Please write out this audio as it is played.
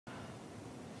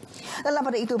Dalam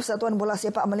pada itu, Persatuan Bola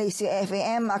Sepak Malaysia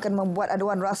FAM akan membuat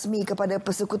aduan rasmi kepada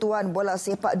Persekutuan Bola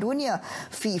Sepak Dunia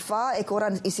Fifa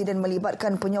ekoran insiden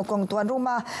melibatkan penyokong tuan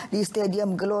rumah di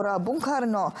Stadium Gelora Bung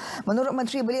Karno. Menurut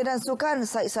Menteri Belia dan Sukan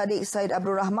Said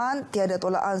Abdul Rahman, tiada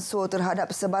tolak ansur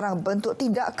terhadap sebarang bentuk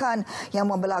tindakan yang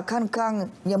membelakangkan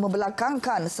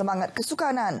semangat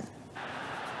kesukanan.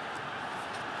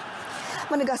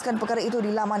 Menegaskan perkara itu di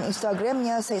laman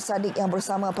Instagramnya, Syed Saddiq yang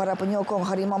bersama para penyokong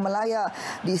Harimau Melaya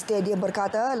di stadium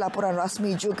berkata laporan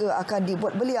rasmi juga akan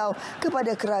dibuat beliau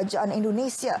kepada Kerajaan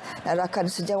Indonesia dan rakan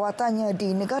sejawatannya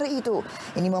di negara itu.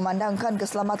 Ini memandangkan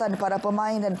keselamatan para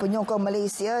pemain dan penyokong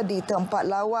Malaysia di tempat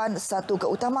lawan satu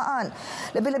keutamaan.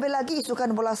 Lebih-lebih lagi,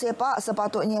 sukan bola sepak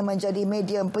sepatutnya menjadi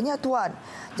medium penyatuan.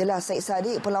 Jelas Syed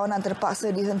Saddiq, perlawanan terpaksa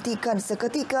dihentikan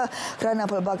seketika kerana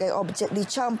pelbagai objek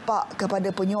dicampak kepada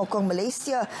penyokong Malaysia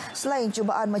selain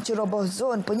cubaan menceroboh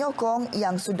zon penyokong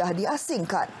yang sudah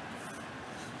diasingkan.